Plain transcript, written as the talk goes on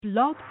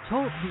Blog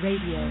Talk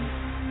Radio.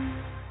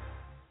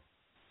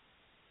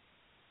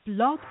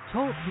 Blog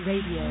Talk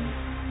Radio.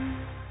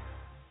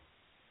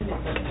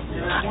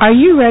 Are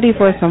you ready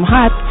for some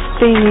hot,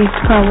 steamy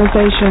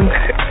conversation?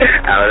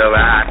 I don't know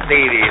about how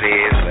steamy it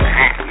is, but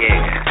hot,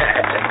 yeah.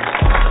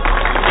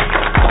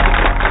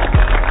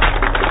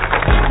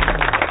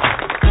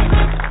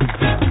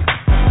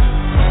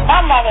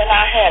 My mother and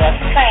I had a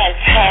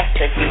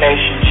fantastic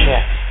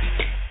relationship.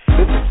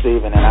 This is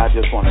Stephen, and I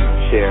just wanted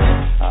to share.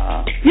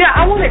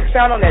 I want to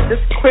expound on that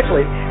just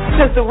quickly,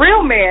 because the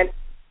real man.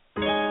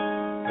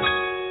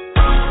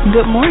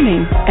 Good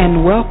morning,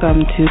 and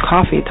welcome to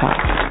Coffee Talk.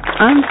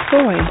 I'm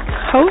Soy,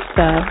 host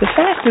of the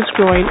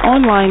fastest-growing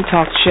online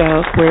talk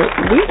show where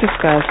we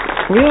discuss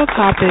real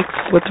topics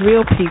with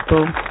real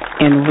people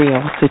in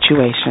real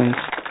situations.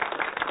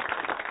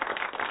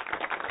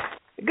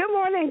 Good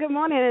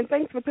morning, and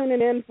thanks for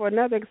tuning in for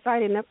another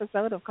exciting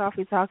episode of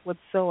Coffee Talk with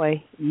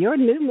Soy, your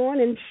new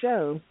morning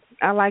show.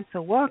 I'd like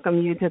to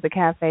welcome you to the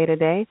cafe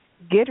today.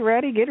 Get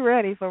ready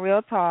for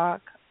real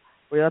talk,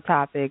 real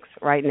topics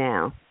right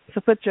now.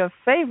 So put your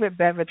favorite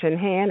beverage in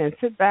hand and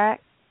sit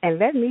back and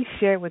let me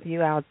share with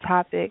you our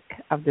topic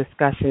of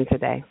discussion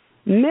today,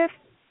 myth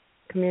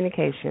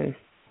communication.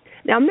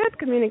 Now, myth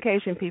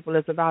communication, people,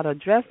 is about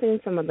addressing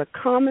some of the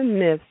common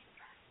myths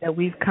that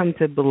we've come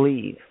to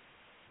believe.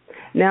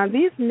 Now,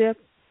 these myths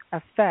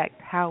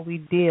affect how we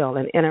deal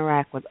and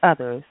interact with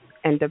others,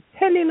 and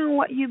depending on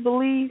what you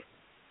believe,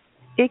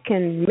 it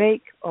can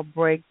make or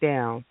break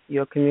down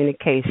your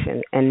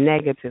communication and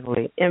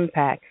negatively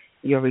impact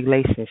your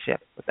relationship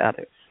with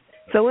others.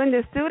 So in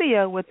the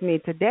studio with me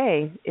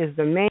today is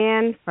the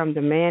man from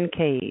the Man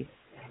Cave.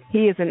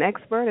 He is an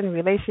expert in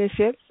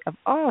relationships of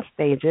all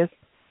stages,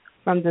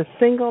 from the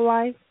single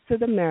life to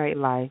the married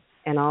life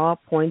and all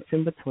points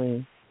in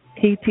between.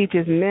 He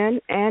teaches men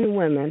and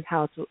women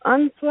how to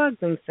unplug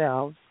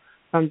themselves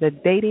from the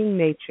dating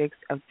matrix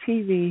of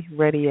TV,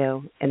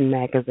 radio, and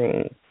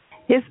magazines.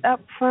 His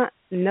upfront,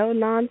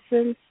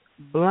 no-nonsense,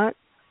 blunt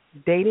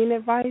dating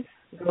advice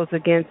goes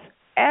against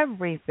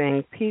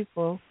everything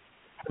people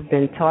have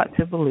been taught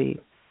to believe.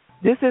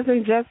 This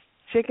isn't just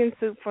chicken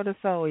soup for the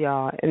soul,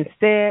 y'all.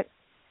 Instead,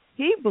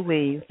 he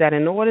believes that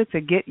in order to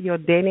get your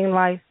dating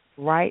life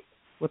right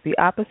with the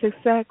opposite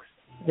sex,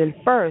 then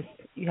first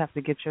you have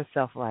to get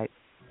yourself right.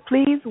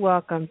 Please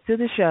welcome to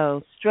the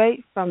show,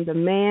 straight from the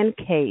Man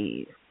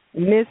Cave,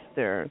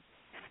 Mr.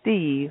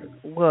 Steve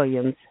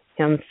Williams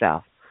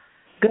himself.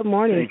 Good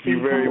morning, Steve.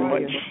 Thank you very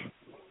much.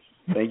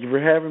 Thank you for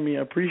having me.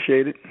 I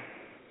appreciate it.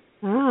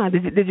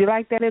 Did you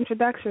like that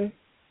introduction?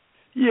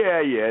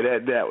 Yeah,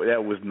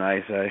 that was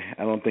nice.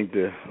 I don't think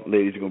the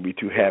ladies are going to be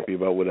too happy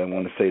about what I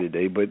want to say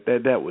today, but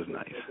that was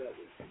nice.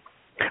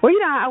 Well,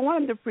 I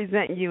wanted to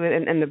present you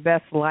in the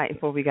best light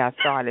before we got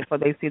started, before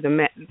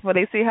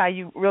they see how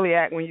you really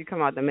act when you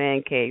come out the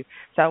man cave.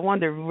 So I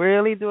wanted to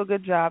really do a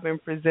good job in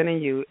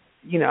presenting you.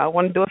 I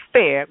want to do it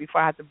fair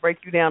before I have to break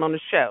you down on the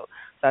show.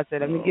 So I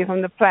said, let me give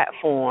him the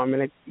platform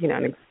and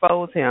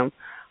expose him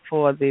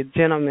for the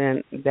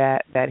gentleman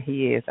that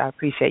he is. I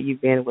appreciate you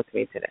being with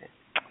me today.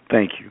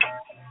 Thank you.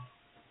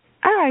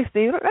 All right,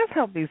 Steve, let's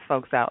help these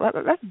folks out.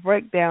 Let's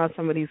break down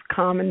some of these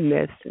common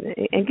myths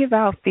and give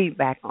our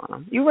feedback on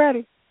them. You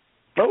ready?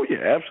 Oh,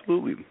 yeah,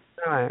 absolutely.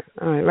 All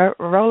right.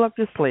 Roll up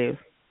your sleeves.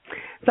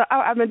 So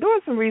I've been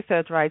doing some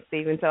research, right,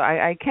 Stephen? So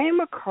I came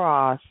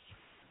across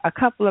a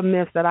couple of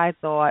myths that I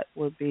thought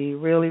would be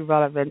really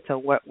relevant to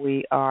what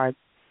we are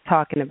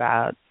talking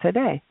about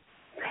today.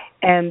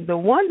 And the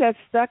one that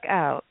stuck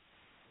out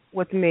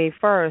with me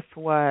first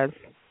was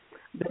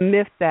the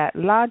myth that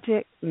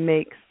logic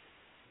makes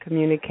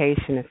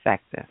communication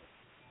effective.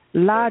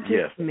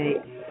 Logic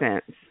makes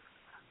sense.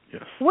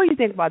 Yes. What do you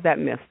think about that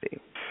myth, Steve?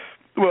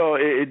 Well,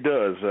 it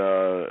does.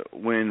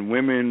 When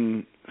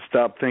women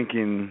stop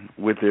thinking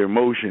with their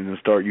emotions and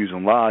start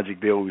using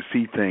logic, they always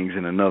see things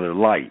in another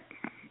light.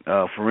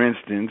 For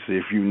instance,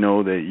 if you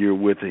know that you're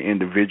with an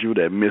individual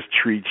that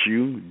mistreats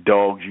you,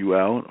 dogs you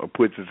out, or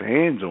puts his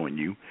hands on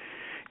you,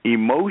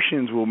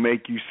 emotions will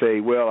make you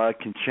say, well, I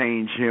can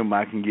change him,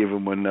 I can give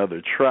him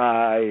another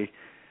try.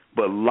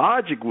 But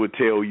logic will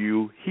tell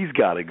you he's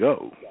got to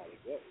go.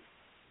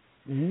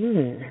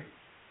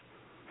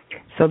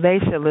 So they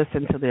should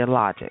listen to their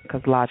logic,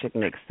 because logic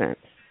makes sense.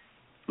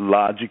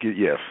 Logic,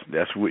 yes.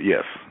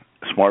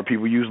 Smart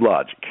people use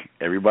logic.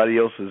 Everybody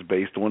else is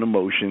based on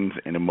emotions,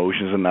 and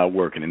emotions are not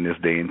working in this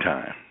day and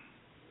time.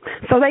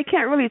 So they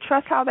can't really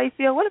trust how they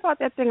feel. What about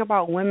that thing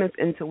about women's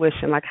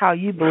intuition, like how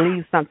you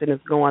believe something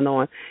is going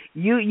on?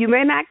 You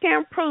may not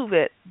can't prove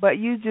it, but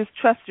you just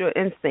trust your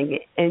instinct,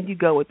 and you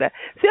go with that.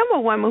 See, I'm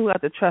a woman who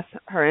has to trust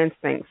her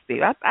instinct,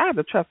 Steve. I have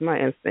to trust my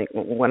instinct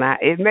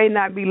it may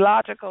not be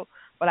logical,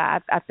 but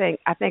I think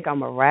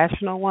I'm a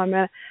rational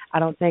woman. I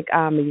don't think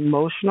I'm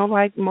emotional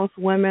like most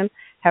women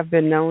have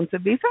been known to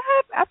be. So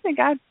I think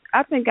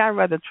I'd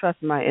rather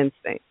trust my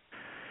instinct.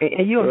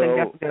 And you don't think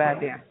that's a good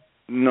idea?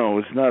 No,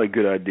 it's not a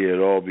good idea at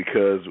all,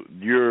 because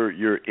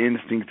your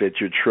instinct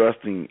that you're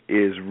trusting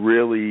is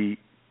really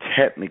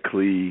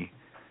technically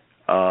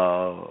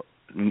a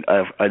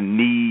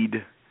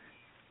need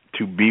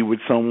to be with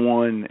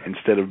someone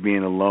instead of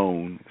being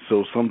alone.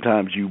 So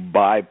sometimes you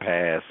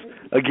bypass,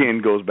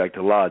 again, goes back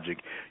to logic.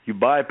 You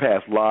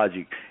bypass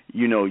logic.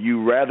 You know,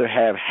 you rather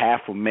have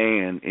half a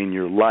man in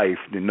your life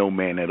than no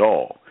man at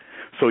all.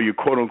 So your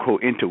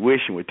quote-unquote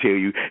intuition would tell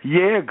you,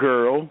 yeah,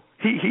 girl,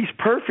 he's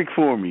perfect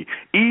for me,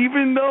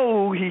 even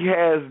though he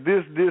has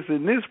this,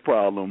 and this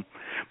problem.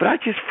 But I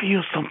just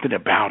feel something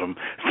about him,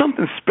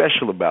 something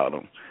special about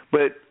him.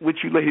 But what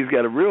you ladies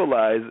got to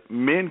realize,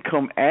 men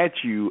come at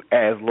you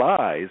as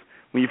lies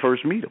when you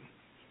first meet them.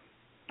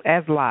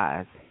 As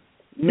lies.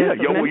 Yeah,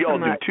 y'all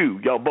do too.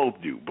 Y'all both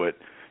do, but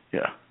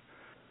yeah.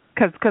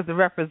 Because the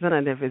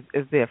representative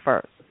is there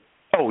first.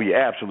 Oh,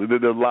 yeah, absolutely.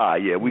 The lie,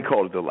 yeah, we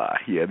call it the lie.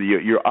 Yeah,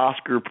 your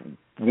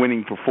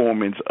Oscar-winning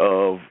performance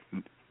of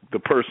the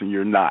person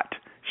you're not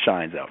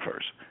shines out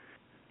first.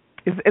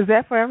 Is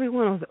that for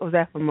everyone, or is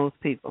that for most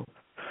people?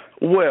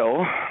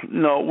 Well,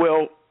 no,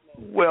 well,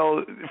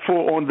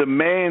 for on the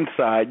man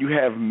side, you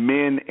have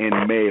men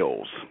and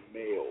males.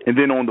 And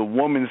then on the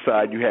woman's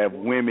side, you have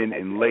women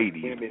and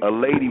ladies. A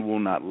lady will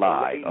not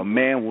lie. A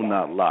man will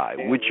not lie.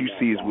 What you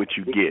see is what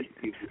you get.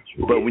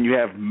 But when you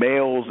have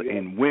males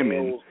and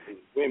women,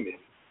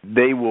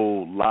 they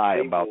will lie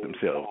about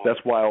themselves. That's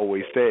why I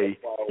always say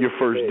your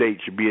first date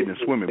should be in the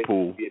swimming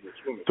pool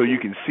so you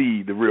can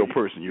see the real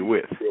person you're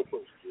with.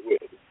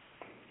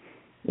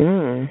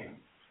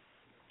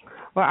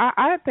 Well,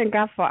 I think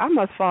I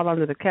must fall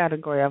under the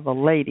category of a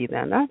lady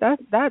then. That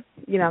I've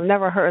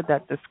never heard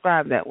that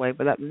described that way,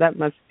 but that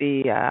must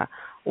be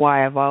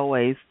why I've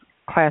always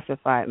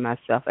classified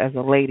myself as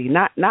a lady,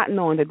 not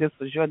knowing that this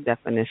was your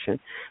definition,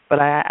 but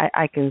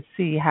I can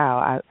see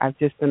how I've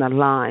just been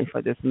aligned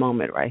for this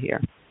moment right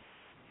here.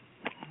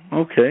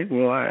 Okay,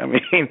 well, I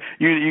mean,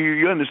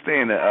 you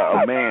understand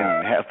a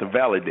man has to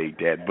validate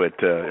that,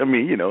 but I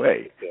mean,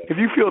 hey, if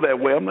you feel that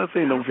way, I'm not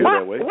saying don't feel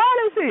that way.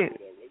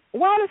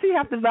 Why does he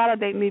have to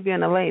validate me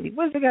being a lady?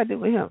 What's it got to do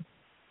with him?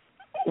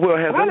 Well,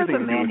 it has Why everything does a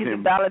to do man with need him.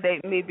 to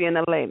validate me being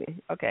a lady?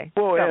 Okay.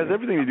 Well, it has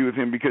everything to do with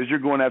him because you're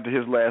going after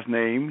his last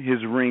name, his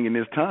ring, and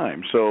his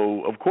time.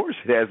 So, of course,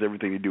 it has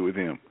everything to do with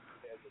him.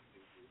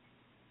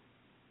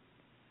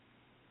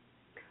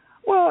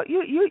 Well,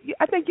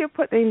 I think you're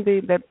putting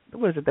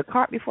the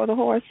cart before the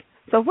horse.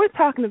 So if we're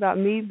talking about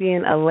me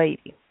being a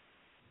lady,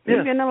 me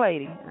being a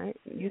lady, right?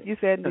 You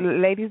said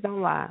ladies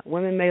don't lie.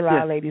 Women may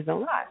lie, ladies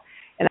don't lie.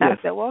 And I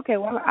said, well, okay,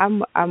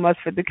 I must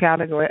fit the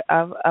category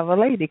of a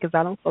lady because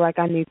I don't feel like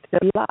I need to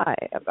lie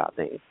about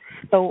things.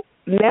 So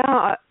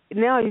now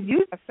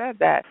you have said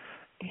that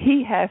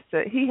he has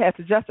to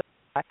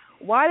justify.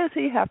 Why does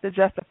he have to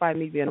justify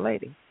me being a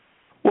lady?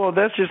 Well,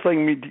 that's just like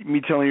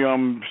me telling you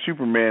I'm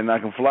Superman and I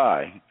can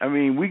fly. I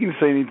mean, we can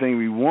say anything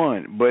we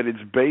want, but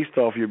it's based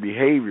off your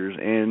behaviors.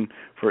 And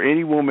for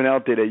any woman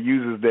out there that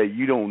uses that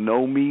you don't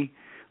know me,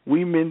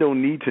 we men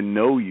don't need to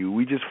know you.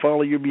 We just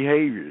follow your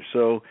behaviors.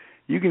 So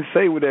you can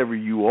say whatever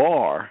you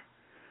are,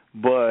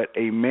 but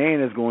a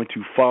man is going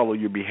to follow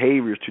your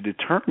behaviors to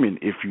determine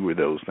if you were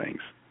those things.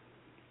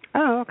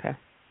 Oh,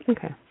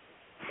 okay.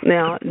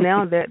 Now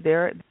that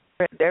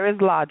there is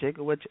logic,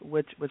 which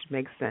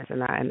makes sense,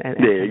 and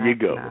you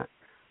go.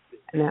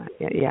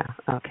 Yeah.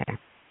 Okay.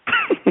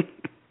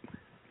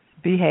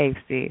 Behave,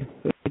 Steve.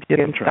 We're just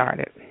getting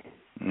started.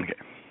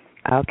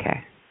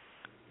 Okay.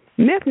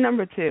 Myth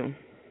number 2: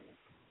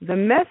 the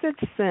message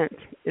sent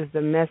is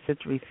the message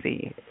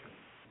received.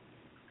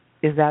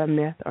 Is that a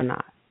myth or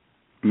not?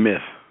 Myth.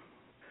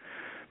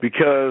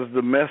 Because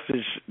the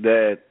message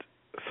that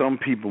some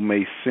people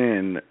may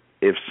send,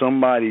 if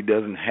somebody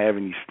doesn't have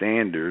any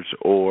standards,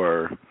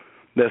 or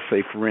let's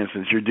say, for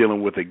instance, you're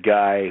dealing with a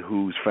guy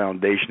whose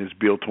foundation is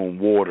built on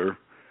water,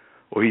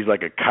 or he's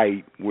like a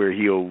kite where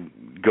he'll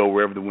go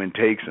wherever the wind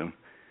takes him,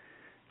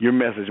 your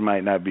message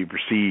might not be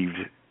perceived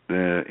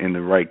in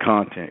the right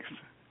context.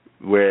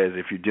 Whereas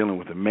if you're dealing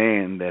with a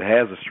man that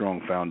has a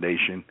strong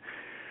foundation,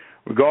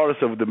 regardless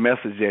of the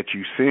message that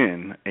you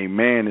send, a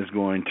man is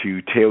going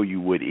to tell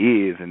you what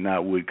is and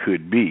not what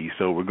could be.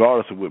 So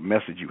regardless of what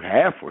message you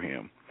have for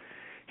him,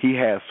 he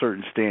has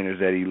certain standards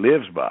that he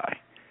lives by.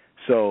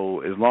 So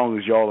as long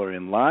as y'all are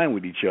in line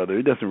with each other,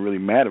 it doesn't really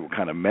matter what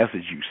kind of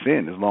message you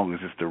send, as long as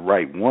it's the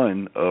right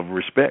one of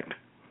respect.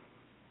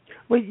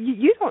 Well,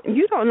 you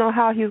don't know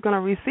how he's going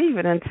to receive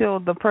it until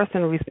the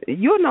person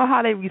you'll know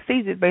how they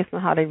receive it based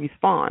on how they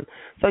respond.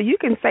 So you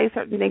can say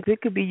certain things.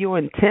 It could be your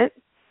intent,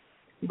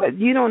 but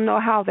you don't know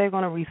how they're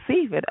going to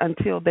receive it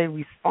until they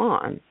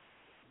respond.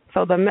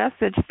 So the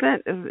message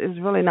sent is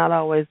really not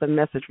always the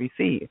message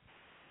received.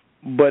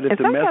 But if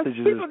the message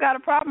is... people got a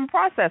problem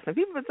processing.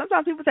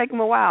 Sometimes people take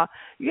them a while.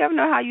 You ever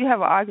know how you have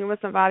an argument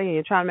with somebody and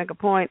you're trying to make a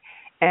point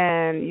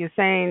and you're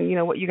saying,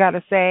 what you got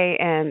to say,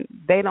 and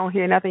they don't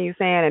hear nothing you're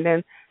saying, and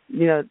then,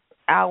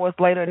 hours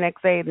later,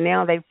 next day,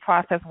 now they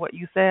process what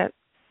you said?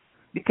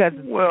 Because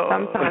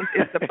sometimes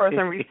it's the person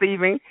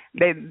receiving.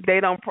 They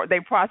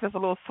process a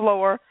little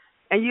slower,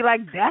 and you're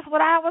like, that's what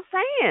I was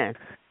saying.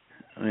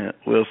 Yeah.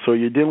 Well, so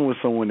you're dealing with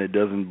someone that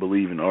doesn't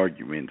believe in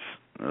arguments.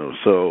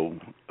 So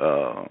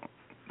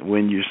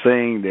when you're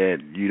saying that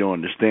you don't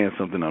understand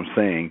something I'm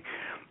saying,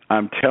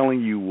 I'm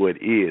telling you what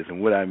is,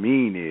 and what I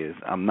mean is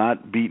I'm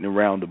not beating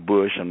around the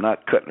bush. I'm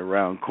not cutting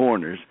around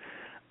corners.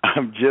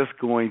 I'm just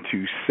going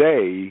to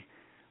say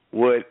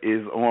what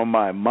is on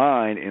my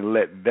mind and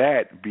let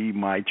that be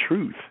my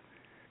truth.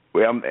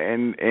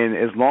 And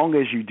as long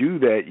as you do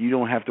that, you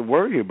don't have to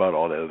worry about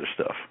all that other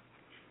stuff.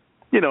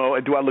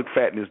 Do I look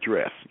fat in this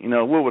dress?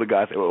 What would a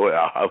guy say?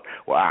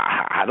 Well,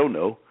 I don't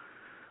know.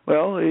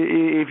 Well,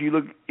 if you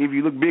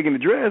look big in the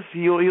dress,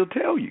 he'll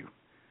tell you.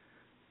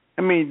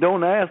 I mean,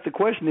 don't ask the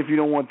question if you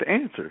don't want the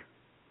answer.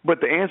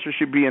 But the answer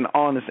should be an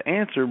honest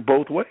answer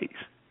both ways.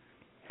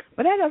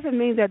 But that doesn't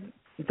mean that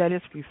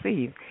it's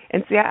received.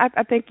 And see,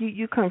 I think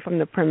you come from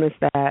the premise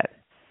that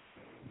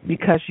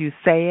because you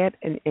say it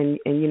and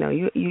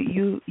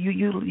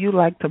you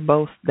like to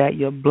boast that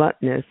your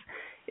bluntness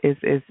is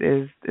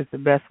the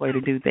best way to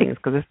do things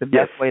because it's the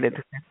best way to.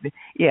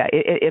 Yeah,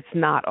 it's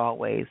not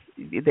always.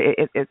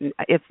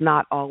 It's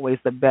not always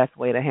the best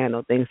way to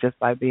handle things just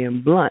by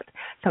being blunt.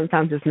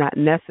 Sometimes it's not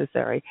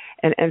necessary,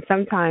 and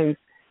sometimes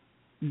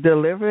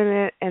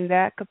delivering it in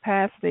that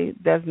capacity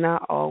does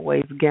not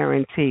always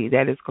guarantee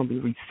that it's going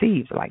to be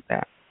received like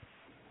that.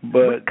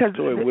 But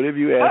Joy, what if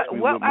you asked me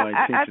what my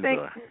intentions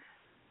are?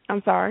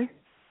 I'm sorry?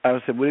 I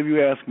said, what if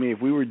you asked me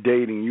if we were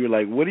dating, you were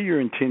like, what are your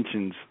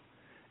intentions?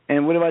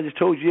 And what if I just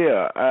told you,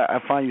 I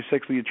find you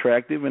sexually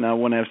attractive and I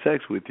want to have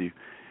sex with you?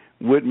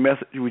 What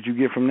message would you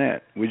get from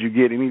that? Would you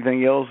get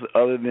anything else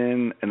other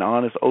than an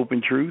honest,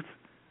 open truth?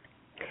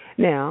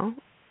 Now,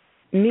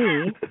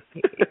 me,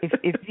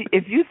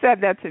 if you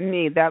said that to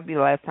me, that would be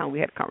the last time we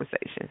had a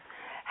conversation.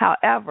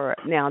 However,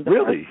 now the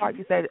first part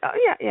you said,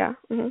 yeah.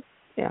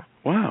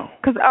 Wow.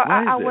 Because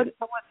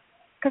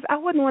I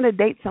wouldn't want to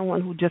date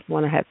someone who just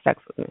want to have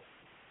sex with me.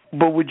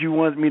 But would you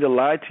want me to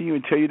lie to you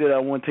and tell you that I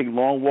want to take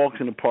long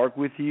walks in the park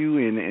with you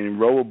and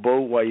row a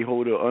boat while you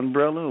hold an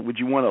umbrella? Would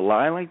you want to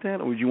lie like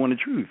that, or would you want the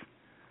truth?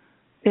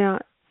 Yeah.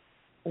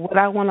 Would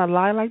I want to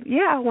lie like?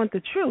 Yeah, I want the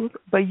truth.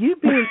 But you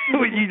being you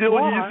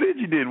said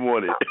you didn't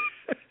want it.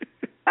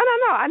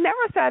 No. I never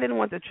said I didn't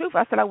want the truth.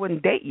 I said I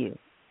wouldn't date you.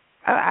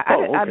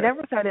 I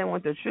never said I didn't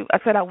want the truth. I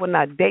said I would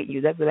not date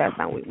you. That's the last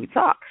time we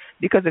talked.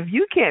 Because if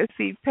you can't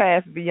see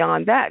past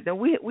beyond that, then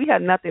we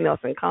have nothing else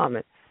in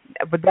common.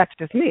 But that's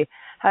just me.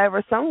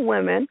 However, some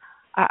women,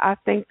 I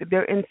think that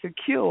they're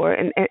insecure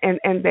and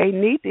they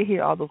need to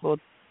hear all those little,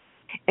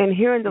 and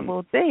hearing the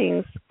little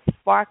things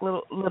spark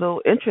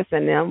little interest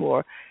in them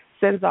or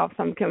sends off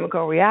some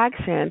chemical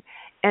reaction,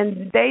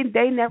 and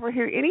they never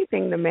hear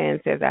anything the man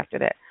says after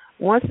that.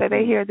 Once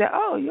they hear that,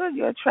 oh,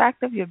 you're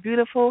attractive, you're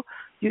beautiful,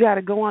 you got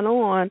it going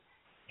on,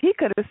 he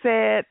could have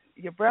said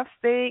your breath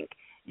stink,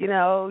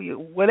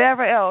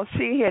 whatever else.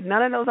 She had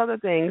none of those other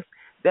things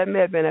that may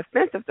have been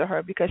offensive to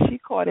her because she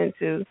caught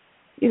into,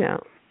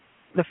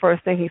 the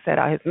first thing he said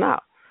out his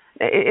mouth.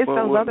 It's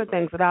those other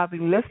things that I'll be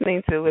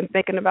listening to and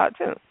thinking about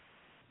too.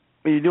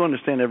 Well, you do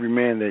understand every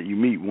man that you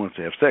meet wants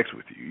to have sex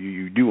with you.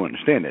 You do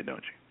understand that, don't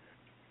you?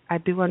 I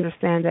do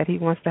understand that he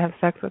wants to have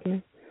sex with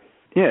me.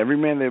 Yeah, every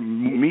man that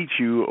meets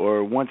you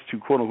or wants to,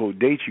 quote unquote,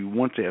 date you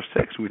wants to have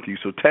sex with you.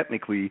 So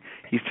technically,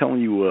 he's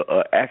telling you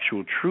a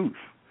actual truth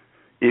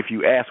if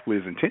you ask what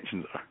his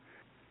intentions are.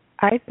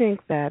 I think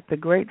that the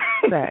great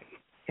sex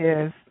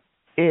is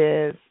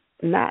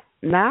not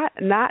that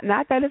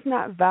it's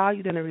not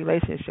valued in a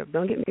relationship.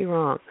 Don't get me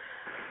wrong,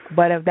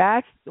 but if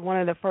that's one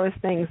of the first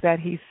things that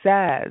he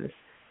says,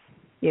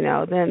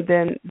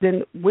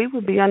 then we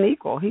would be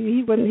unequal.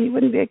 He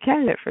wouldn't be a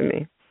candidate for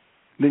me.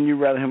 Then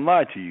you'd rather him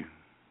lie to you.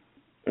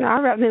 No,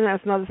 I'd rather him have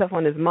some other stuff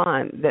on his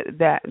mind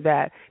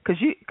that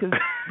because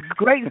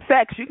great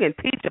sex, you can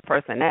teach a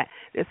person that.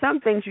 There's some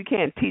things you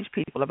can't teach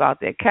people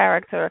about their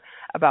character,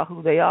 about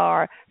who they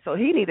are. So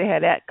he need to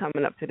have that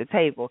coming up to the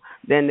table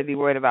than to be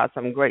worried about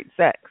some great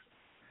sex.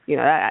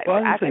 I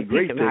can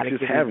teach him how to give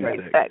him great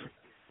sex.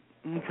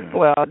 Okay.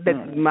 Well,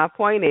 my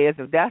point is,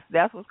 if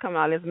that's what's coming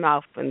out of his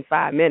mouth in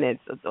 5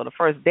 minutes or the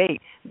first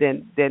date,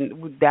 then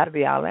that'll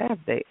be our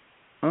last date.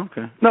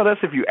 Okay. No, that's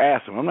if you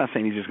ask him. I'm not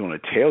saying he's just going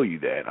to tell you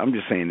that. I'm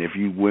just saying if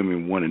you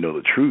women want to know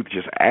the truth,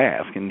 just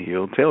ask and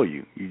he'll tell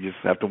you. You just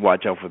have to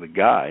watch out for the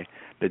guy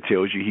that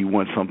tells you he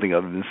wants something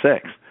other than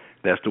sex.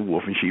 That's the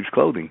wolf in sheep's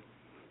clothing.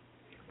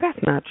 That's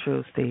not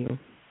true, Steve.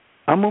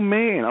 I'm a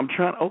man. I'm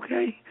trying.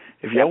 Okay.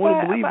 If y'all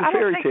want to believe the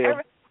fairy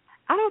tale.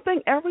 I don't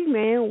think every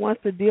man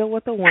wants to deal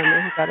with a woman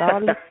who's got all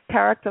these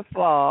character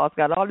flaws,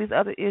 got all these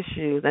other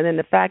issues, and then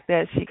the fact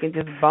that she can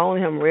just bone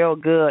him real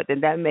good,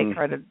 then that makes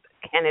her the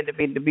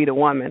candidate to be the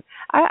woman.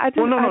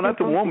 Not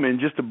the woman,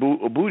 just a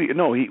booty.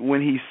 No,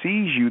 when he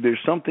sees you, there's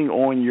something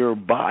on your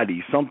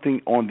body,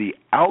 something on the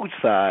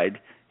outside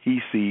he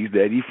sees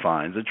that he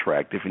finds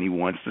attractive, and he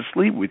wants to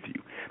sleep with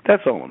you.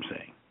 That's all I'm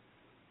saying.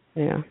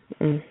 Yeah.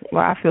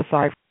 Well, I feel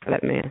sorry for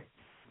that man.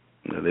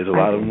 There's a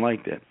lot of them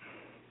like that.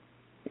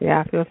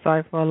 Yeah, I feel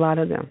sorry for a lot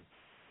of them.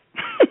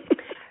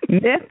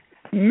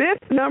 Myth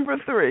number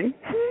 3.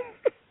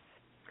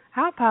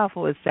 How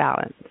powerful is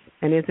silence?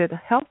 And is it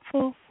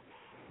helpful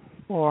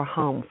or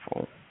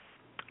harmful?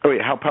 Oh,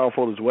 wait, how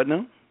powerful is what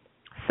now?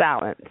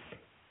 Silence.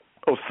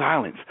 Oh,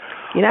 silence.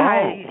 You know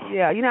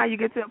how you know how you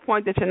get to a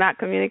point that you're not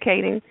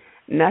communicating,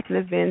 nothing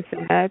is being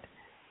said.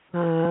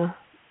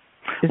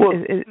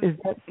 Is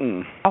that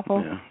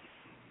awful? Yeah.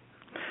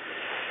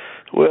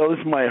 Well,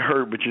 this might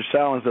hurt, but your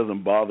silence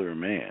doesn't bother a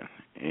man.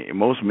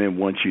 Most men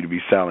want you to be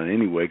silent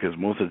anyway, because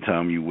most of the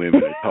time you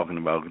women are talking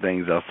about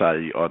things outside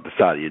of the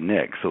side of your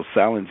neck. So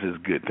silence is a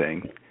good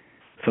thing.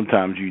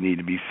 Sometimes you need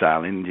to be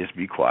silent and just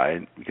be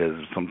quiet, because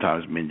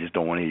sometimes men just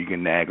don't want to hear you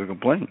can nag or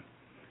complain.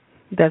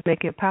 Does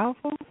make it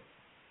powerful?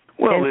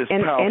 Well, it's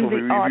powerful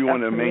if you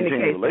want to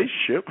maintain a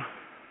relationship.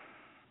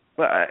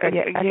 But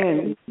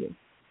again,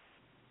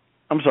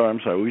 I'm sorry.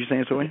 What were you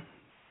saying, Sophie?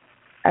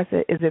 I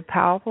said, is it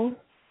powerful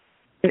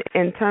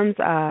in terms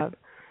of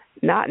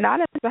not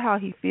as to how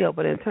he feels,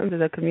 but in terms of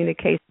the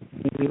communication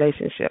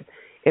relationship?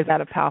 Is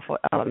that a powerful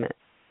element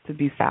to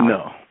be silent?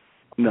 No.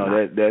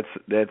 That's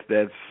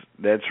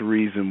the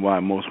reason why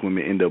most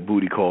women end up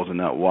booty calls and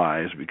not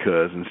wives,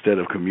 because instead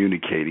of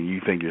communicating, you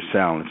think your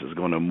silence is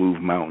going to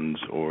move mountains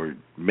or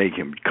make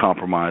him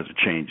compromise or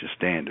change his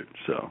standards.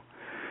 So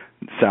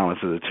silence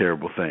is a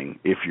terrible thing.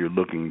 If you're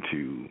looking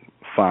to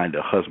find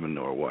a husband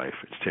or a wife,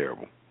 it's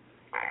terrible.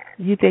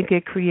 You think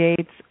it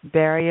creates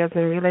barriers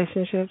in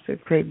relationships?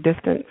 It creates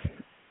distance?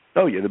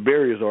 Oh, yeah, the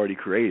barrier's already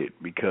created,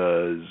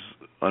 because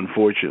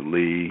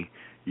unfortunately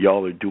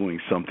y'all are doing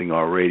something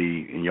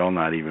already and y'all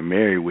not even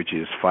married, which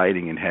is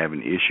fighting and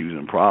having issues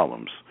and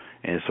problems.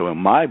 And so in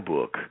my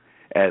book,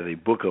 as a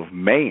book of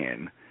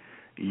man,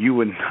 you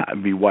would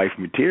not be wife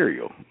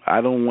material.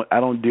 I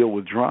don't deal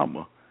with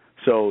drama.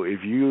 So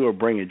if you are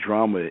bringing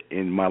drama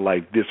in my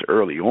life this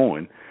early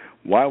on,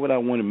 why would I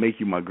want to make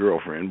you my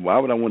girlfriend? Why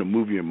would I want to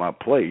move you in my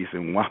place?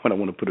 And why would I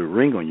want to put a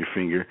ring on your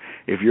finger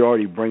if you're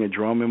already bringing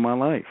drama in my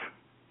life?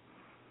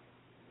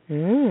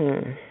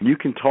 You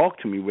can talk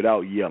to me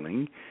without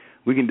yelling.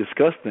 We can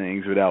discuss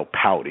things without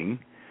pouting.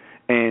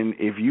 And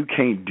if you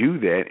can't do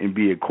that and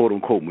be a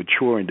quote-unquote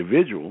mature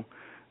individual,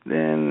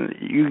 then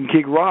you can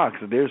kick rocks.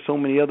 There's so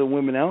many other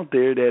women out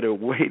there that are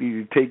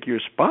waiting to take your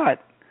spot.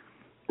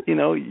 You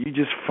know, you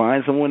just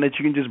find someone that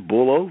you can just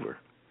bull over.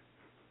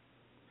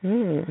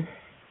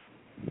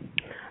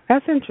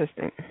 That's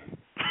interesting.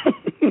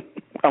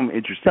 I'm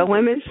interested. So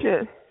women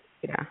should,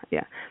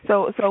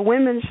 So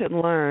women should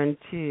learn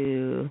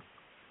to,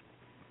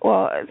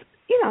 well,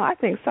 you know, I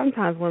think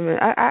sometimes women,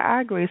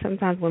 I agree,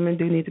 sometimes women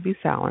do need to be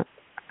silent.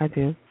 I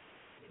do.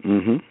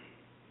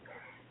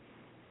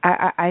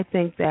 I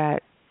think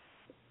that,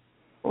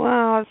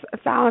 well,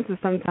 silence is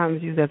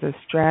sometimes used as a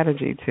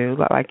strategy too.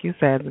 Like you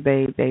said,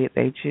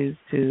 they choose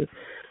to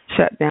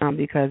shut down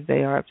because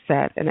they are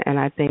upset, and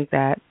I think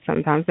that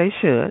sometimes they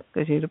should,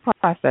 because you need to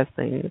process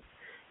things.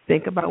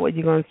 Think about what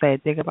you're going to say.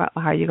 Think about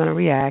how you're going to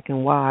react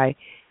and why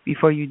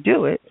before you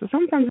do it. So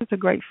sometimes it's a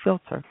great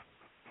filter.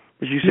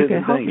 But you said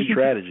the thing,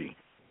 strategy.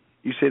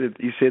 You said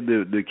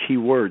the key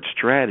word,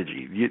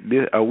 strategy.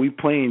 Are we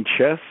playing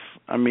chess?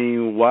 I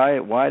mean,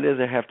 why does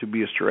it have to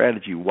be a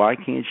strategy? Why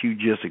can't you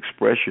just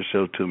express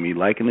yourself to me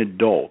like an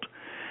adult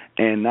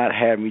and not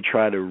have me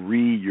try to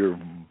read your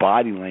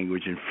body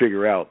language and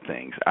figure out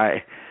things?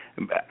 I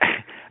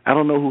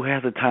don't know who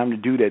has the time to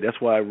do that. That's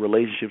why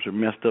relationships are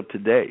messed up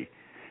today,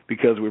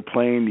 because we're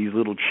playing these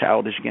little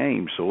childish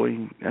games. So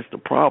that's the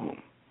problem.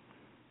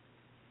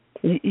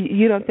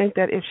 You don't think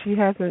that if she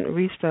hasn't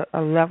reached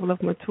a level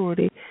of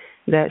maturity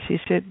that she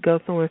should go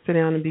somewhere, sit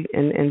down,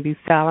 and be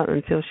silent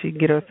until she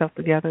get herself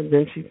together,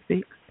 then she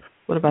speaks?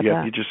 What about that? You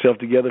have to get yourself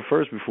together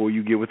first before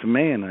you get with a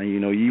man. You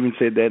know, you even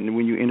said that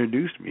when you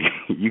introduced me.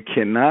 You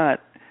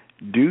cannot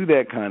do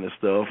that kind of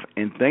stuff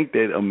and think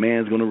that a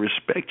man's going to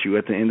respect you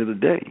at the end of the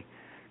day,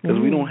 because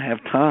we don't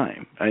have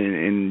time.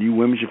 And you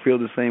women should feel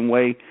the same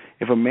way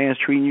if a man's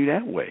treating you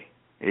that way.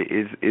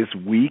 It's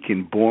weak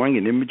and boring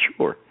and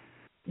immature.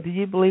 Do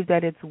you believe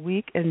that it's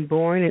weak and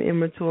boring and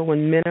immature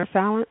when men are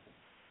silent?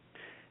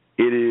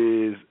 It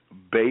is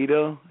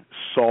beta,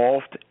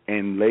 soft,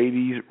 and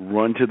ladies,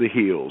 run to the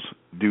hills.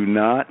 Do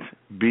not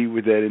be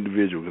with that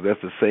individual, because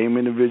that's the same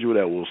individual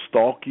that will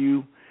stalk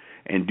you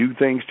and do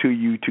things to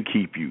you to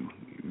keep you.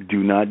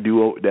 Do not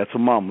that's a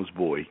mama's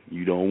boy.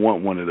 You don't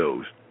want one of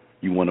those.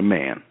 You want a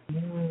man.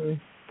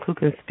 Who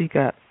can speak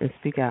up and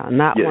speak out,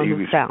 not one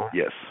who's silent.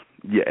 Yes.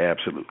 Yeah,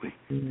 absolutely.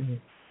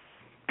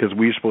 Because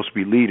we're supposed to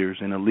be leaders,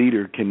 and a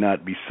leader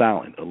cannot be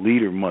silent. A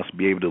leader must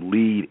be able to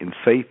lead and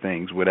say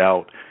things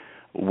without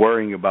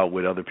worrying about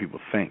what other people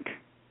think.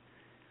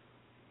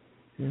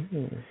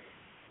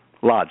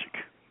 Logic.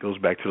 Goes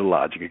back to the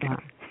logic again.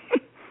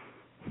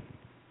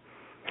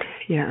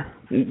 Yeah,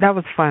 that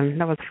was fun.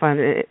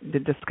 The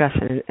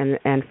discussion,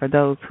 and for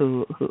those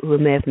who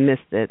may have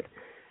missed it,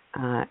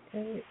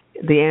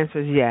 the answer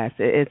is yes.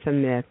 It's a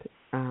myth.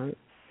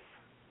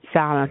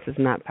 Silence is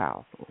not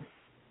powerful.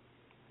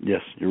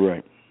 Yes, you're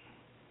right.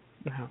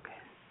 Okay.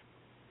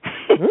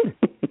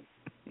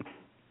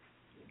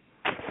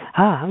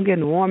 I'm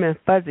getting warm and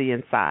fuzzy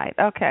inside.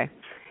 Okay,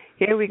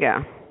 here we go.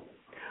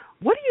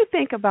 What do you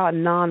think about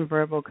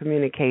nonverbal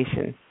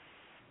communication?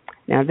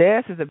 Now,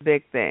 this is a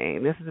big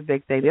thing. This is what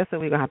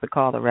we're going to have to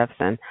call the refs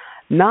in.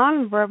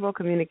 Nonverbal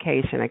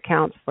communication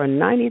accounts for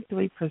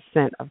 93%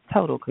 of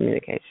total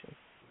communication.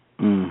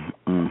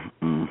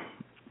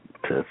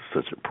 That's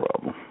such a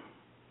problem.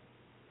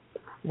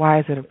 Why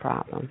is it a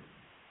problem?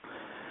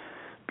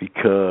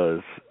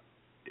 Because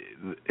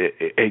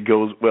it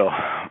goes, well,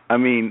 I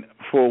mean,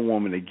 for a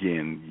woman,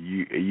 again,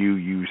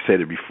 you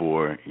said it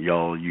before,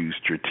 y'all use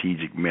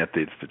strategic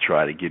methods to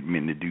try to get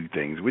men to do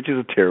things, which is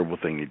a terrible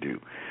thing to do.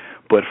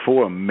 But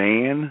for a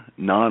man,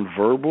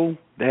 nonverbal,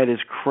 that is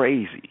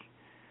crazy.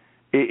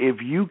 If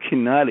you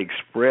cannot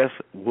express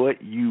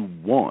what you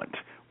want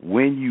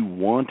when you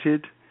want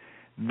it,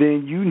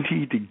 then you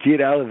need to get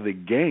out of the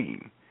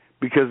game,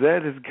 because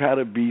that has got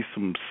to be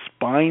some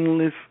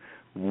spineless,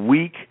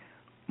 weak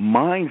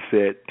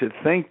mindset to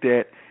think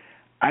that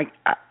I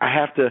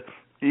have to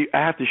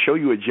show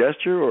you a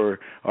gesture, or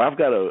I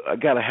got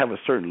to have a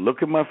certain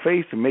look at my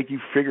face to make you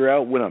figure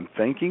out what I'm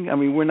thinking. I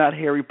mean, we're not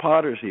Harry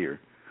Potters here.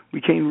 We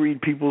can't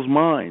read people's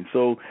minds.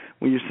 So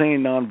when you're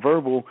saying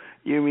nonverbal,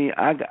 you mean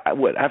I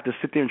have to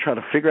sit there and try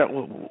to figure out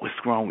what's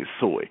wrong with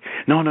Soy?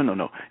 No.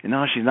 No,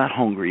 she's not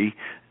hungry.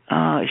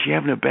 Is she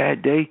having a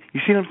bad day?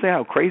 You see what I'm saying?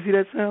 How crazy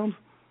that sounds?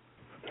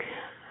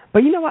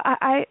 But you know what?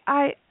 I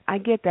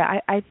get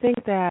that. I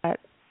think that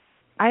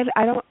I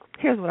don't.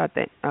 Here's what I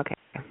think. Okay.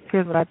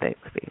 Here's what I think,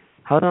 Steve.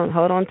 Hold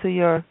on to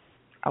your.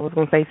 I was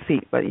going to say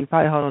seat, but you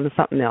probably hold on to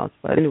something else.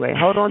 But anyway,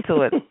 hold on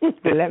to it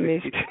and let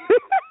me.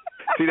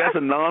 See, that's a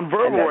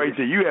nonverbal right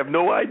there. You have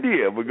no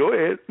idea, but go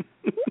ahead.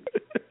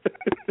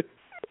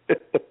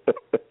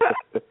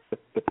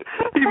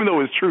 Even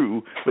though it's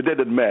true, but that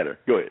doesn't matter.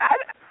 Go ahead.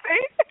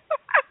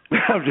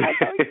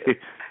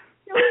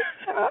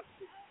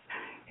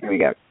 Here we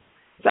go.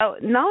 So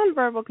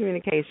nonverbal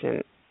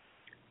communication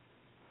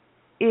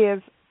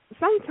is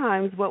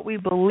sometimes what we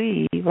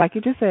believe, like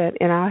you just said,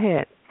 in our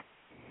head.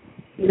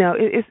 You know,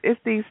 it's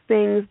these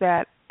things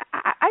that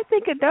I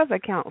think it does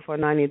account for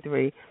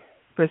 93%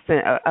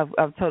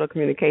 of total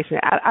communication.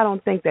 I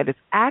don't think that it's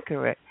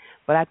accurate,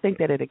 but I think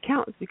that it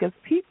accounts because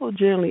people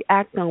generally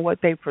act on what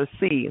they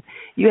perceive.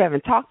 You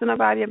haven't talked to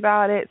nobody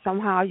about it.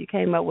 Somehow you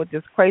came up with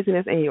this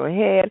craziness in your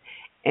head,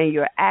 and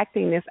you're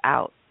acting this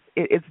out.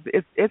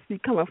 It's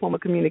become a form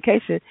of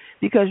communication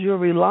because you're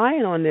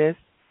relying on this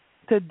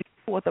to deal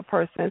with a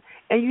person,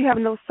 and you have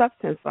no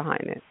substance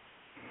behind it.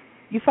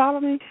 You follow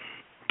me?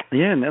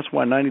 Yeah, and that's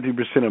why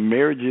 93% of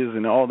marriages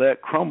and all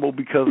that crumble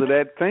because of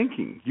that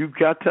thinking. You've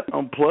got to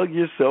unplug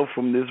yourself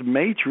from this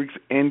matrix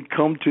and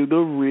come to the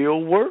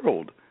real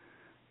world.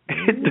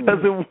 It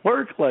doesn't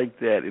work like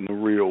that in the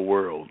real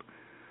world.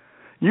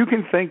 You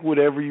can think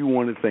whatever you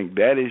want to think.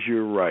 That is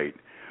your right.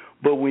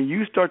 But when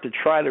you start to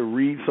try to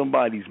read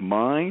somebody's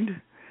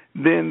mind,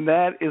 then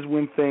that is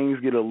when things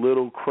get a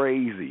little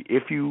crazy.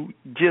 If you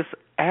just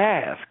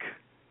ask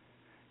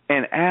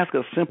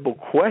a simple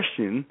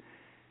question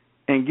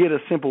and get a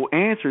simple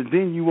answer,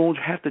 then you won't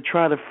have to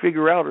try to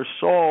figure out or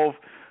solve,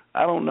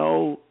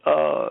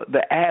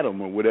 the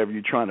atom or whatever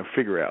you're trying to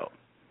figure out.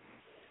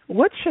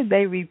 What should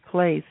they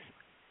replace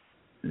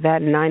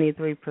that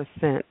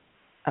 93%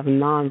 of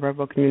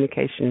nonverbal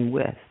communication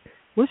with?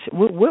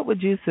 What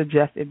would you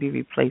suggest it be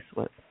replaced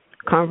with?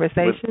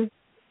 Conversation?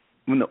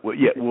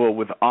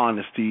 With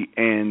honesty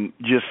and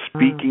just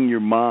speaking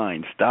your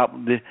mind. Stop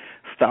this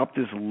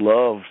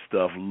love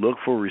stuff. Look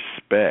for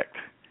respect.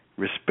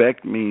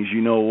 Respect means,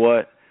 you know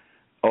what?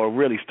 Or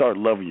really start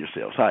loving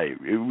yourself.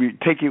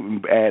 Take it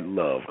and add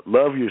love.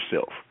 Love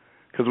yourself.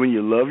 Because when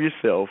you love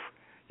yourself,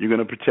 you're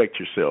going to protect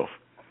yourself.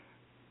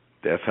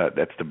 That's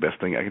the best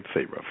thing I can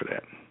say for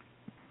that.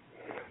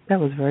 That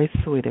was very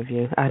sweet of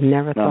you. I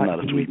never thought. I'm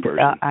not a sweet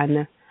person.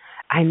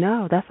 I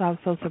know. That's why I was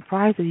so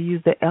surprised that you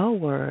used the L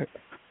word.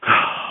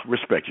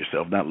 Respect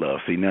yourself, not love.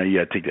 See, now you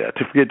got to take that.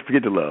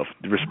 Forget the love.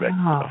 Respect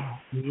yourself.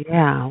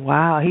 Yeah.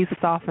 Wow. He's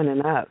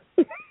softening up.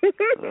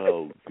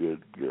 Oh,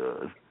 good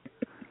God.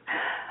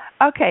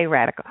 Okay,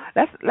 Radical.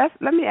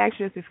 Let me ask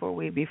you this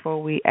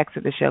before we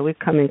exit the show. We're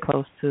coming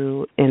close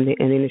to ending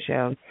the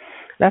show.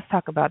 Let's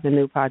talk about the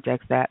new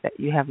projects that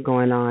you have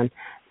going on,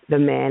 the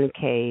Man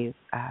Cave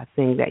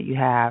thing that you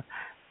have.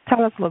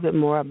 Tell us a little bit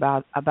more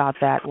about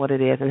that, what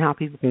it is, and how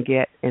people can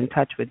get in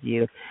touch with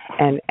you.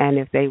 And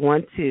if they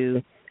want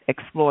to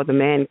explore the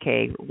Man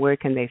Cave, where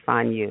can they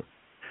find you?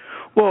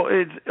 Well,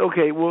 it's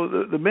okay. Well,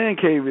 the Man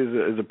Cave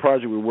is a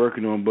project we're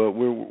working on, but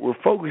we're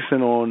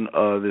focusing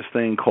on this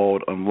thing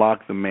called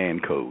Unlock the Man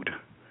Code.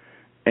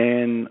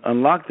 And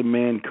Unlock the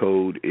Man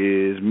Code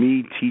is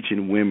me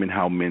teaching women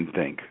how men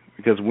think,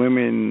 because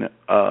women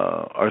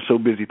are so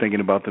busy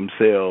thinking about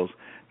themselves,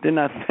 they're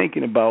not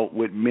thinking about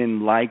what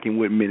men like and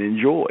what men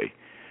enjoy.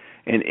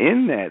 And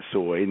in that,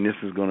 Soy, and this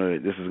is gonna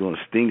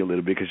sting a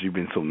little bit because you've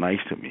been so nice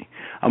to me.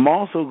 I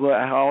also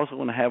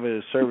want to have a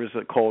service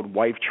called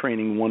Wife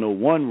Training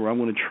 101, where I'm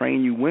going to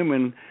train you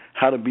women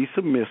how to be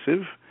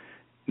submissive,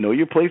 know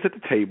your place at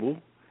the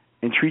table,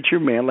 and treat your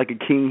man like a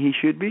king he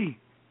should be.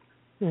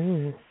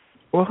 Mm.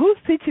 Well, who's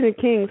teaching the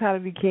kings how to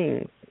be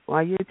kings?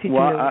 While you're teaching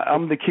them?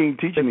 I'm the king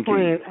teaching the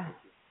kings.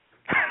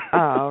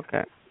 Oh,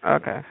 okay.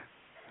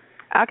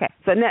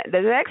 So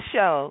the next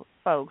show,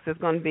 folks, is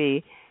going to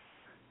be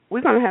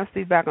we're going to have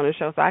Steve back on the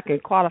show so I can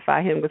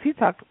qualify him, because he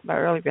talked about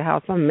earlier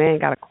how some man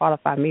got to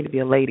qualify me to be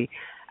a lady.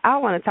 I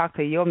want to talk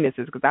to your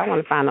missus because I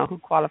want to find out who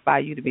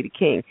qualified you to be the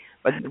king.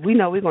 But we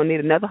know we're going to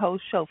need another whole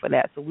show for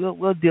that, so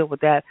we'll deal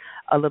with that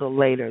a little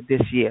later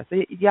this year. So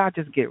y'all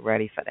just get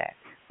ready for that.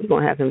 We're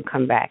going to have him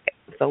come back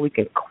so we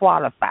can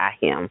qualify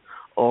him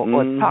or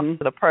talk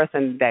to the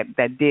person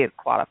that did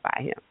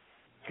qualify him.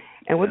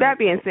 And with that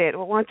being said,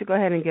 why don't you go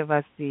ahead and give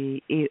us the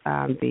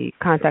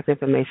contact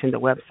information, the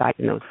website,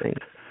 and those things.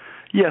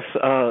 Yes,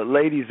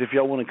 ladies, if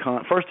y'all want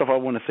to first off, I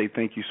want to say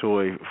thank you,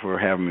 Soy, for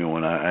having me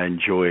on. I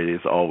enjoy it.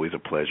 It's always a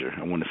pleasure.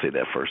 I want to say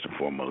that first and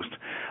foremost.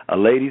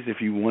 Ladies, if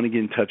you want to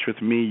get in touch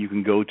with me, you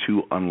can go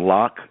to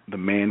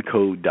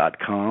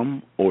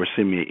unlockthemancode.com or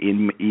send me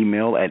an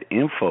email at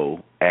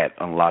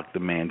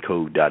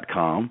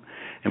info@unlockthemancode.com.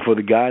 And for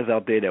the guys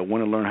out there that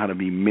want to learn how to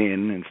be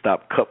men and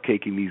stop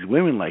cupcaking these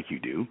women like you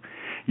do,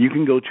 you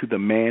can go to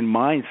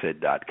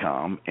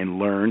themanmindset.com and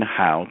learn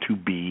how to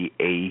be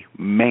a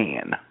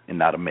man and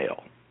not a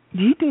male.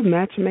 Do you do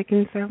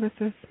matchmaking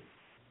services?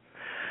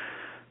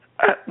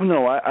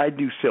 No, I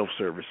do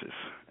self-services.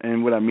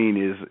 And what I mean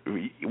is,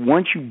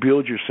 once you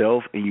build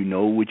yourself and you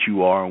know what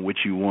you are and what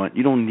you want,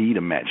 you don't need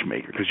a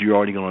matchmaker because you're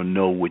already going to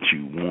know what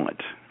you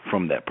want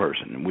from that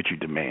person and what you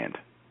demand.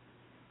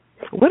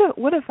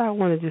 What if I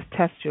want to just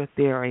test your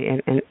theory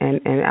and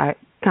I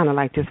kind of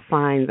like just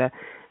find the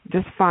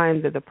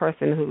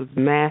person who's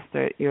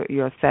mastered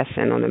your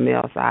session on the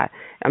male side?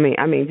 I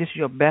mean, just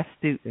your best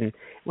student.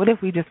 What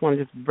if we just want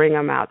to just bring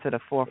him out to the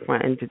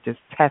forefront and to just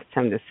test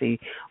him to see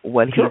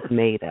what he's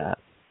made of?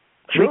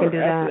 Sure, we can do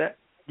that.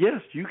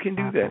 Yes, you can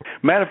do that.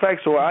 Matter of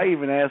fact, so I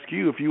even ask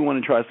you if you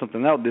want to try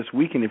something out this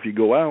weekend. If you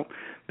go out,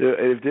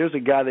 if there's a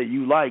guy that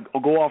you like,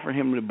 go offer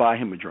him to buy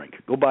him a drink.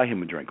 Go buy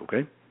him a drink,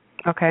 okay?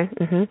 Okay.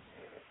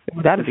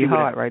 That'd be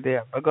hard right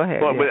there. But go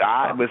ahead.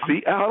 But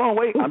see, hold on,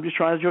 wait. I'm just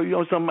trying to show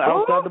you something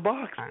outside the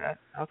box.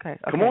 Okay.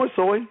 Come on,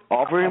 Soy.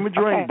 Offer him a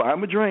drink. Buy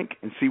him a drink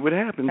and see what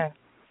happens. Okay.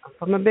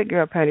 Put my big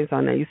girl panties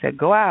on there. You said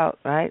go out,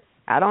 right?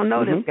 I don't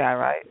know this guy,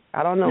 right?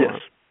 I don't know him.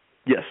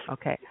 Yes.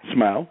 Okay.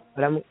 Smile.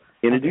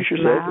 Introduce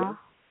yourself. Smile.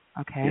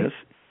 Okay. Yes.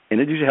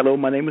 Introduce you. Hello,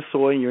 my name is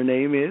Soy, and your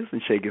name is,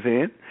 and shake his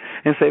hand,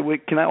 and say,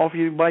 "Wait, can I offer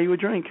you to buy you a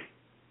drink?"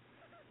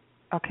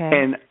 Okay.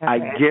 And I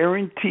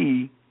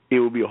guarantee it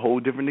will be a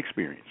whole different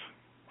experience.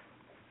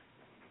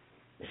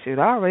 Shoot,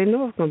 I already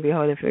know it's going to be a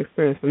whole different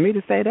experience. For me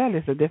to say that,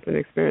 it's a different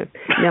experience.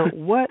 Now,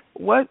 what's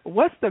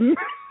the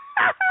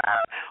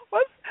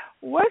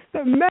what's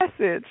the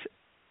message?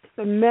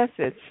 The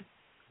message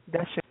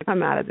that should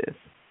come out of this.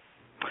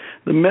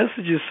 The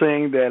message is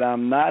saying that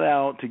I'm not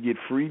out to get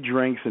free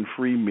drinks and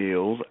free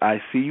meals. I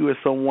see you as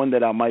someone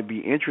that I might be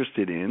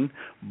interested in,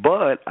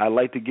 but I'd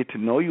like to get to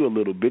know you a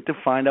little bit to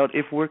find out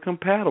if we're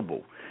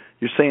compatible.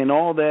 You're saying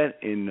all that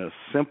in a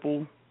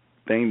simple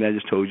thing that I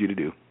just told you to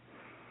do.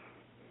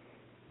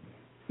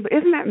 But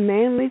isn't that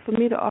manly for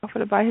me to offer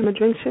to buy him a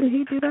drink? Shouldn't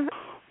he do that?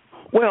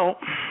 Well,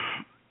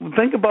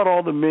 think about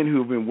all the men who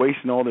have been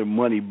wasting all their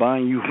money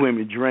buying you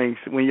women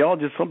drinks. When y'all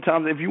just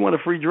sometimes, if you want a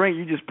free drink,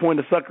 you just point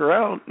a sucker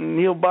out and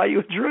he'll buy you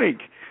a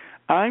drink.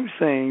 I'm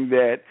saying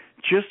that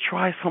just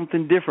try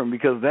something different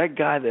because that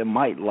guy that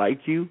might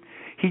like you,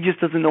 he just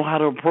doesn't know how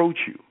to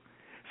approach you.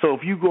 So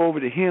if you go over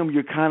to him,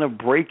 you're kind of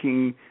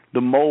breaking the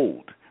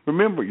mold.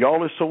 Remember,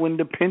 y'all are so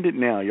independent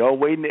now. Y'all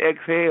waiting to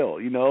exhale,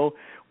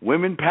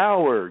 Women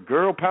power,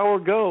 girl power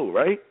go,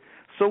 right?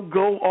 So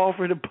go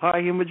offer to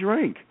buy him a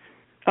drink.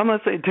 I'm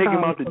not saying take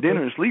him out to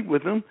dinner and sleep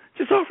with him.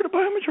 Just offer to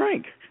buy him a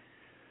drink.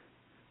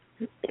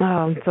 Oh,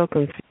 I'm so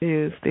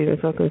confused, Stephen,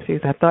 so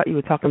confused. I thought you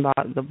were talking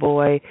about the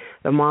boy,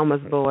 the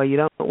mama's boy. You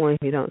don't win,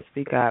 you don't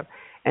speak up.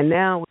 And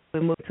now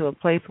we move to a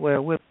place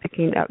where we're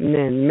picking up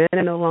men. Men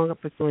are no longer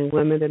pursuing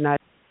women. They're not.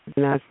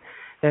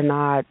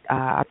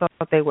 I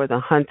thought they were the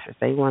hunters.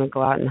 They want to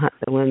go out and hunt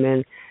the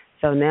women.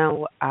 So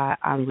now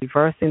I'm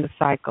reversing the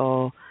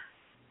cycle.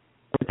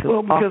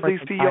 Well, because they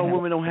see y'all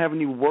women don't have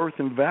any worth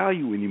and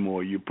value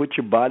anymore. You put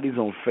your bodies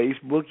on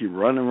Facebook. You're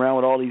running around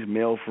with all these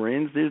male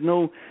friends. There's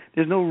no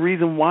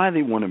reason why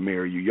they want to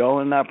marry you. Y'all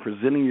are not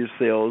presenting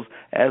yourselves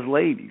as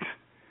ladies.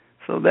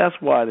 So that's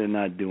why they're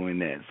not doing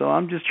that. So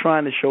I'm just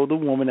trying to show the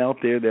woman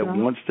out there that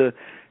wants to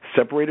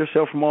separate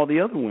herself from all the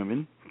other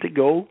women to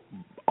go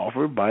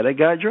offer, buy that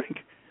guy a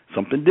drink,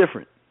 something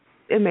different.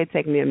 It may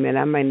take me a minute.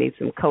 I might need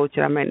some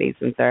coaching. I might need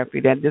some therapy.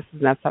 That this is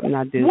not something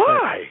I do.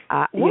 Why?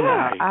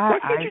 Why? Why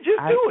can't you just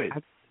do it?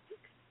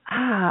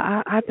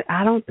 I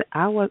don't.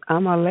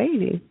 I'm a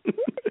lady.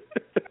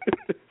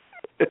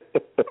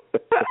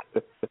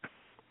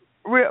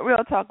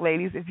 Real talk,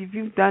 ladies. If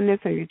you've done this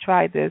and you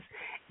tried this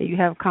and you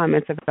have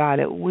comments about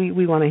it,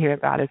 we want to hear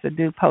about it. So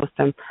do post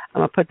them.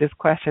 I'm gonna put this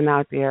question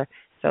out there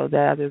so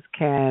that others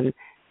can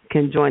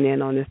join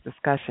in on this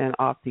discussion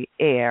off the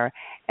air.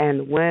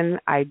 And when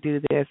I do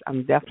this,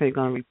 I'm definitely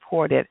going to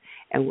report it,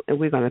 and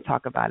we're going to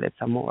talk about it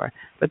some more.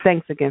 But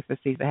thanks again for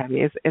Steve for having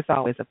me. It's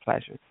always a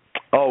pleasure.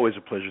 Always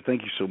a pleasure.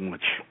 Thank you so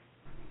much.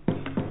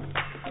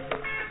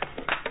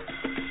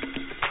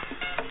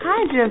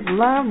 I just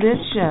love this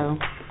show.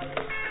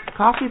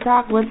 Coffee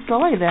Talk with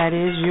Soy, that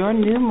is your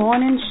new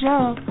morning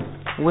show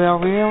where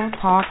real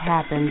talk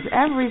happens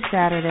every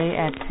Saturday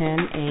at 10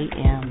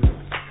 a.m.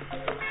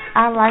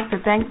 I'd like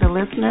to thank the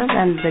listeners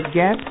and the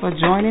guests for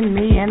joining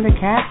me in the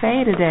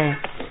cafe today.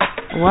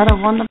 What a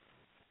wonderful